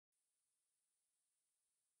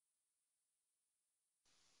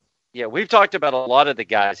Yeah, we've talked about a lot of the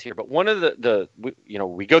guys here, but one of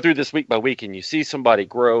we go through this week by week, and you see somebody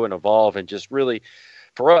grow and evolve, and just really,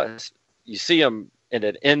 for us, you see them at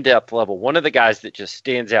an in-depth level. One of the guys that just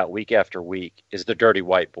stands out week after week is the Dirty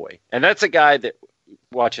White Boy, and that's a guy that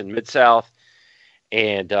watching Mid-South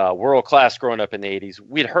and world class growing up in the '80s,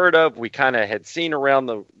 we'd heard of, we kind of had seen around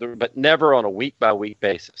but never on a week by week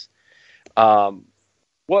basis.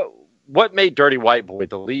 What made Dirty White Boy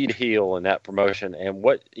the lead heel in that promotion, and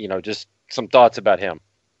just some thoughts about him?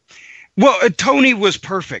 Well, Tony was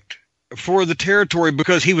perfect for the territory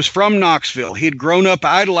because he was from Knoxville. He had grown up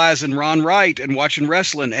idolizing Ron Wright and watching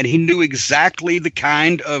wrestling, and he knew exactly the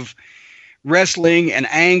kind of wrestling and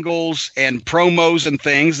angles and promos and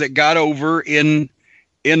things that got over in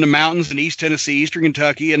the mountains in East Tennessee, Eastern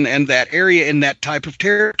Kentucky, and that area in that type of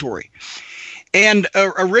territory. And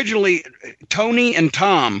originally, Tony and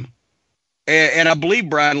Tom, and I believe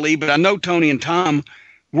Brian Lee, but I know Tony and Tom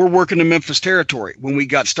were working the Memphis territory when we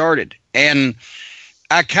got started. And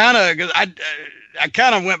I kind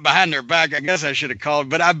of went behind their back. I guess I should have called,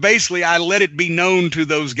 but I let it be known to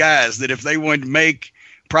those guys that if they wanted to make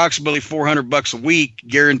approximately $400 a week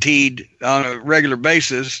guaranteed on a regular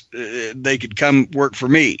basis, they could come work for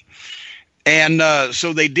me. And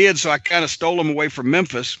so they did. So I kind of stole them away from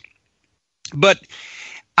Memphis. But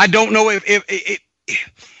I don't know if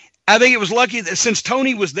I think it was lucky that since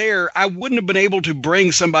Tony was there, I wouldn't have been able to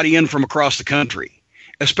bring somebody in from across the country,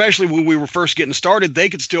 especially when we were first getting started. They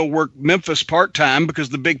could still work Memphis part-time because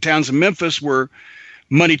the big towns in Memphis were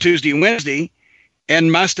Monday, Tuesday, and Wednesday,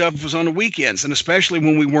 and my stuff was on the weekends, and especially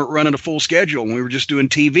when we weren't running a full schedule and we were just doing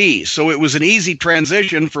TV. So it was an easy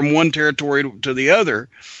transition from one territory to the other,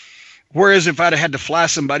 whereas if I'd have had to fly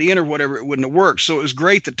somebody in or whatever, it wouldn't have worked. So it was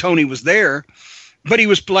great that Tony was there. But he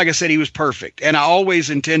was, like I said, he was perfect. And I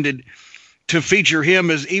always intended to feature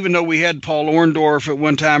him as, even though we had Paul Orndorff at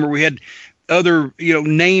one time, or we had other,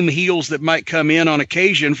 name heels that might come in on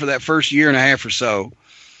occasion for that first year and a half or so.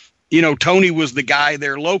 Tony was the guy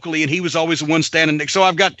there locally, and he was always the one standing next. So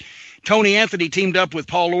I've got Tony Anthony teamed up with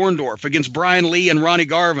Paul Orndorff against Brian Lee and Ronnie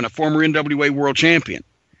Garvin, a former NWA world champion.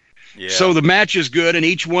 Yeah. So the match is good, and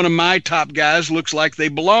each one of my top guys looks like they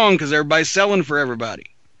belong because everybody's selling for everybody.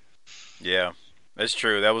 Yeah. That's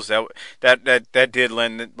true. That did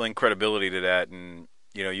lend credibility to that, and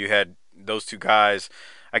you had those two guys.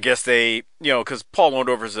 I guess they, because Paul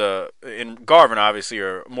Orndorff and Garvin obviously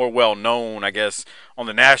are more well known, I guess, on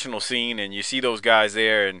the national scene, and you see those guys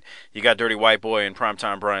there, and you got Dirty White Boy and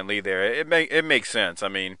Primetime Brian Lee there. It makes sense. I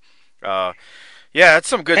mean, yeah, it's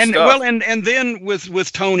some good stuff. Well, and then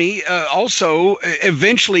with Tony, also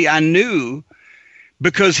eventually I knew.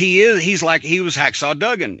 Because he was Hacksaw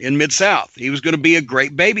Duggan in Mid-South. He was going to be a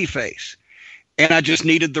great baby face. And I just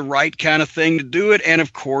needed the right kind of thing to do it. And,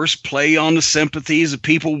 of course, play on the sympathies that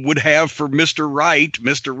people would have for Mr. Wright,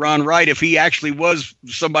 Mr. Ron Wright, if he actually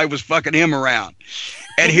somebody was fucking him around.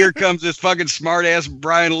 And here comes this fucking smart-ass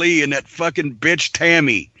Brian Lee and that fucking bitch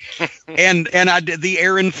Tammy. And I did the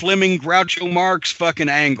Aaron Fleming Groucho Marx fucking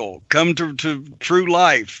angle. Come to true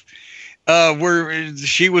life. Where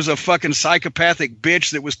she was a fucking psychopathic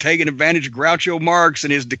bitch that was taking advantage of Groucho Marx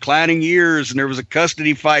in his declining years, and there was a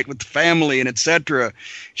custody fight with the family and etc.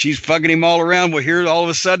 She's fucking him all around. Well, here all of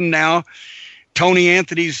a sudden now, Tony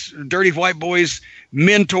Anthony's Dirty White Boy's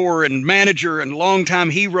mentor and manager and longtime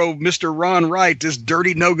hero, Mr. Ron Wright, this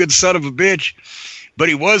dirty, no good son of a bitch, but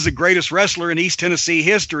he was the greatest wrestler in East Tennessee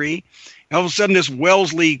history. All of a sudden, this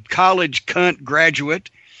Wellesley College cunt graduate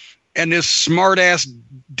and this smart-ass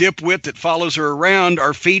dipwit that follows her around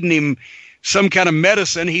are feeding him some kind of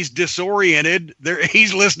medicine. He's disoriented.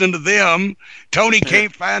 He's listening to them. Tony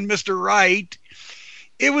can't find Mr. Wright.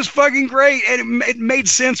 It was fucking great, and it made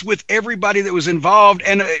sense with everybody that was involved,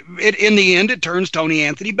 and in the end, it turns Tony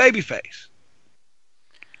Anthony babyface.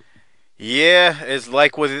 Yeah, it's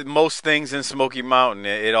like with most things in Smoky Mountain.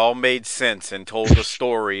 It all made sense and told a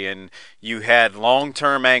story, and you had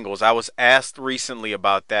long-term angles. I was asked recently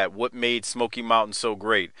about that. What made Smoky Mountain so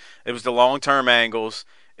great? It was the long-term angles.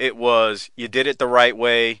 It was you did it the right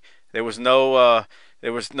way. There was no,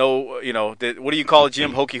 what do you call it,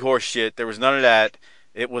 Jim? Hokey horse shit. There was none of that.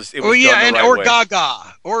 It was done the right way.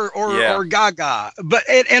 Gaga or Gaga. But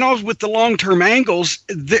and also with the long-term angles,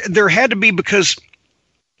 there had to be, because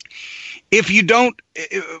if you don't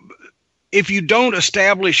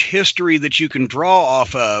establish history that you can draw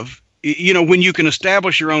off of, when you can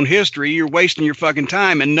establish your own history, you're wasting your fucking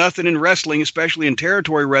time. And nothing in wrestling, especially in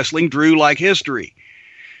territory wrestling, drew like history.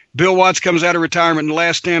 Bill Watts comes out of retirement in the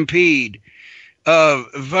last Stampede.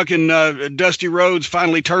 Dusty Rhodes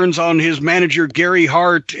finally turns on his manager Gary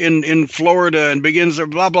Hart in Florida and begins a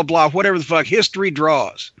blah blah blah, whatever the fuck. History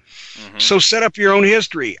draws. So set up your own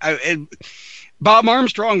history. Bob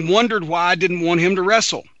Armstrong wondered why I didn't want him to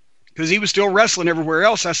wrestle, because he was still wrestling everywhere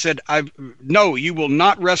else. I said, no, you will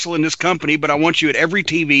not wrestle in this company, but I want you at every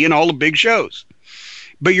TV and all the big shows.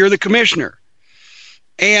 But you're the commissioner,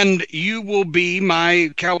 and you will be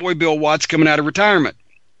my Cowboy Bill Watts coming out of retirement.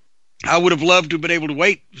 I would have loved to have been able to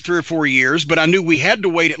wait 3 or 4 years, but I knew we had to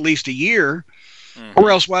wait at least a year, or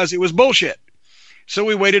elsewise it was bullshit. So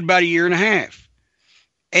we waited about 1.5 years.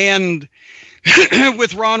 And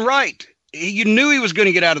with Ron Wright, you knew he was going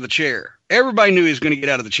to get out of the chair. Everybody knew he was going to get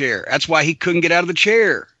out of the chair. That's why he couldn't get out of the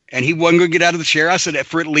chair. And he wasn't going to get out of the chair. I said that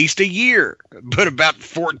for at least a year. But about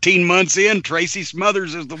 14 months in, Tracy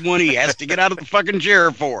Smothers is the one he has to get out of the fucking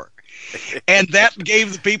chair for. And that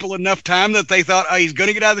gave the people enough time that they thought, oh, he's going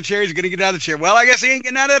to get out of the chair. He's going to get out of the chair. Well, I guess he ain't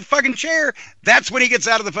getting out of that fucking chair. That's when he gets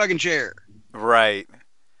out of the fucking chair. Right.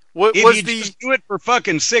 What if was you the just do it for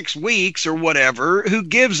fucking 6 weeks or whatever, who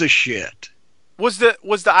gives a shit? Was the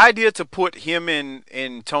idea to put him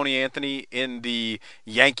in Tony Anthony in the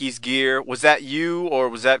Yankees gear? Was that you, or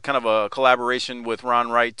was that kind of a collaboration with Ron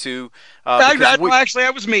Wright too? Actually,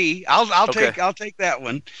 that was me. I'll take that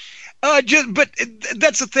one. But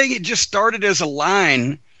that's the thing. It just started as a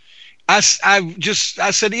line. I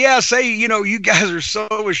said, yeah, say, you guys are so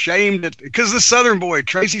ashamed because the Southern boy,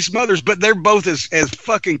 Tracy Smothers, but they're both as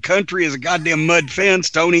fucking country as a goddamn mud fence,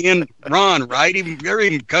 Tony and Ron, right? They're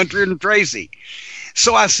even countrier than Tracy.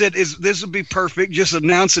 So I said, this would be perfect. Just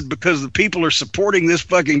announce it because the people are supporting this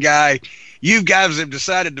fucking guy. You guys have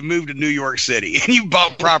decided to move to New York City and you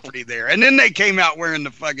bought property there. And then they came out wearing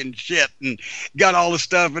the fucking shit and got all the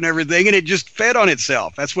stuff and everything. And it just fed on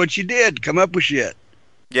itself. That's what you did. Come up with shit.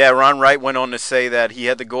 Yeah, Ron Wright went on to say that he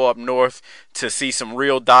had to go up north to see some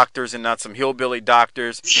real doctors and not some hillbilly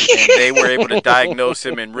doctors, and they were able to diagnose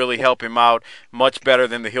him and really help him out much better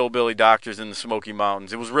than the hillbilly doctors in the Smoky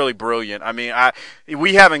Mountains. It was really brilliant. I mean,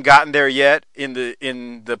 we haven't gotten there yet in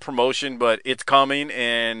the promotion, but it's coming,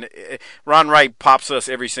 and Ron Wright pops us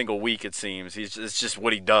every single week, it seems. It's just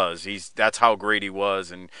what he does. That's how great he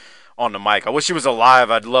was, and on the mic. I wish he was alive.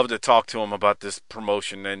 I'd love to talk to him about this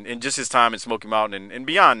promotion and just his time in Smoky Mountain and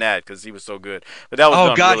beyond that, because he was so good. But that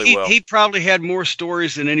was done really well. He probably had more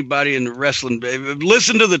stories than anybody in the wrestling.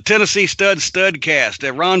 Listen to the Tennessee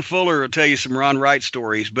Studcast. Ron Fuller will tell you some Ron Wright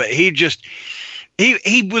stories, but he was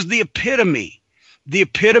the epitome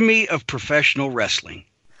of professional wrestling.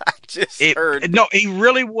 I just heard. No, he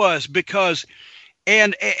really was, because,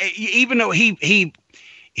 and even though he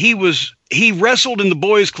wrestled in the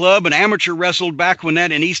boys club and amateur wrestled back when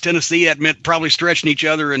that in East Tennessee, that meant probably stretching each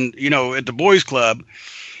other and, at the boys club.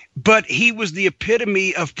 But he was the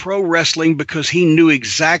epitome of pro wrestling because he knew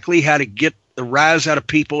exactly how to get the rise out of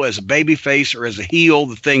people as a babyface or as a heel,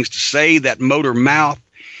 the things to say, that motor mouth,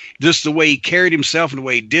 just the way he carried himself and the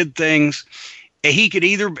way he did things. He could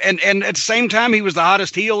either, and at the same time, he was the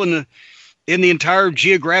hottest heel in the entire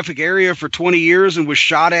geographic area for 20 years and was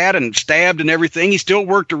shot at and stabbed and everything. He still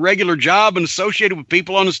worked a regular job and associated with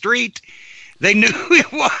people on the street. They knew who he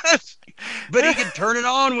was, but he could turn it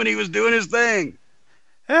on when he was doing his thing.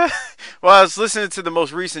 Well, I was listening to the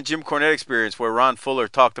most recent Jim Cornette experience where Ron Fuller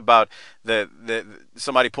talked about that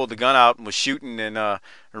somebody pulled the gun out and was shooting, and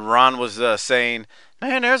Ron was saying,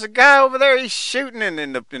 "Man, there's a guy over there. He's shooting,"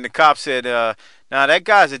 and the cop said, "Nah, that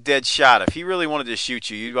guy's a dead shot. If he really wanted to shoot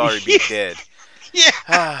you, you'd already be dead."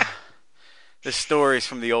 Yeah. The stories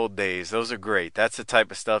from the old days, those are great. That's the type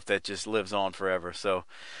of stuff that just lives on forever. So,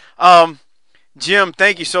 Jim,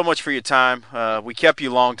 thank you so much for your time. We kept you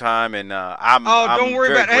a long time, and don't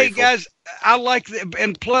worry about it. Hey, guys, I like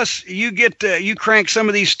and plus you get you crank some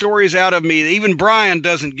of these stories out of me that even Brian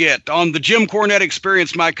doesn't get. On the Jim Cornette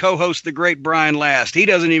Experience, my co-host, the great Brian Last, he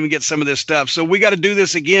doesn't even get some of this stuff. So we got to do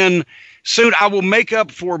this again soon. I will make up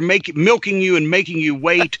for milking you and making you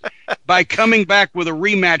wait by coming back with a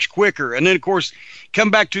rematch quicker. And then, of course,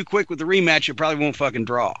 come back too quick with the rematch, you probably won't fucking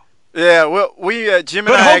draw. Yeah, well, Jim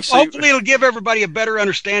and I actually... hopefully it'll give everybody a better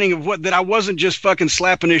understanding of that I wasn't just fucking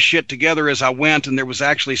slapping this shit together as I went, and there was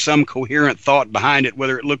actually some coherent thought behind it,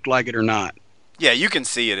 whether it looked like it or not. Yeah, you can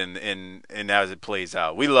see it in as it plays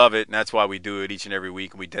out. We love it, and that's why we do it each and every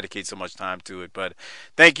week, and we dedicate so much time to it. But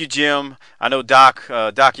thank you, Jim. I know, Doc,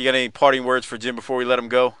 you got any parting words for Jim before we let him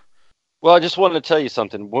go? Well, I just wanted to tell you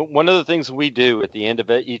something. One of the things we do at the end of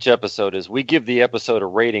each episode is we give the episode a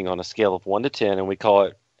rating on a scale of 1 to 10, and we call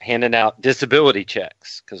it handing out disability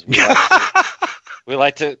checks, because we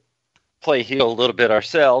like to play heel a little bit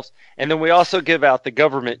ourselves. And then we also give out the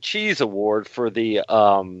Government Cheese Award for the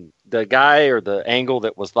guy or the angle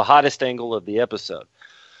that was the hottest angle of the episode.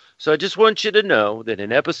 So I just want you to know that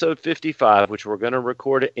in episode 55, which we're going to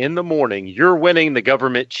record in the morning, you're winning the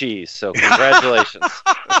government cheese. So congratulations.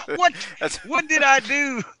 What did I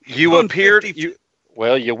do? You appeared. You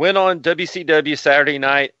went on WCW Saturday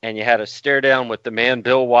night and you had a stare down with the man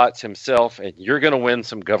Bill Watts himself, and you're going to win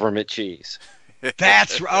some government cheese.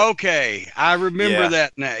 That's okay. I remember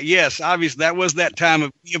that now. Yes, obviously that was that time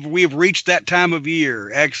of. We have reached that time of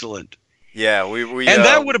year. Excellent. Yeah, we and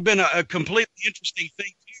that would have been a completely interesting thing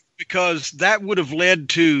too, because that would have led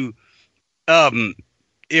to,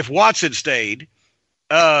 if Watts had stayed,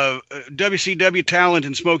 WCW talent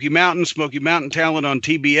in Smoky Mountain talent on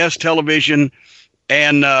TBS television,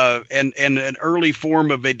 and an early form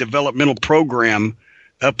of a developmental program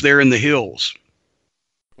up there in the hills.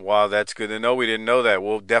 Wow, that's good to know. We didn't know that.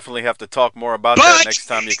 We'll definitely have to talk more about that next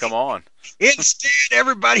time you come on. Instead,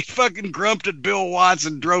 everybody fucking grumped at Bill Watts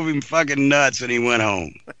and drove him fucking nuts, and he went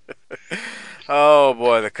home. Oh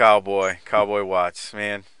boy, the Cowboy Watts,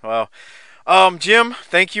 man. Well, Jim,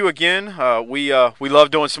 thank you again. We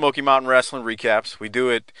love doing Smoky Mountain Wrestling recaps. We do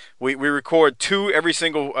it. We record two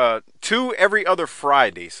every other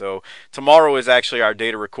Friday. So tomorrow is actually our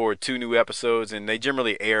day to record 2 new episodes, and they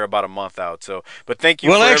generally air about a month out. So, but thank you.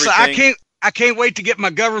 Well, for actually, everything. I can't wait to get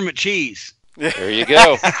my government cheese. There you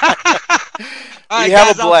go. All right, have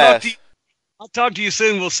guys, a blast. I'll talk to you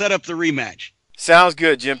soon. We'll set up the rematch. Sounds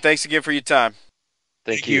good, Jim. Thanks again for your time.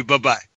 Thank you. Bye-bye.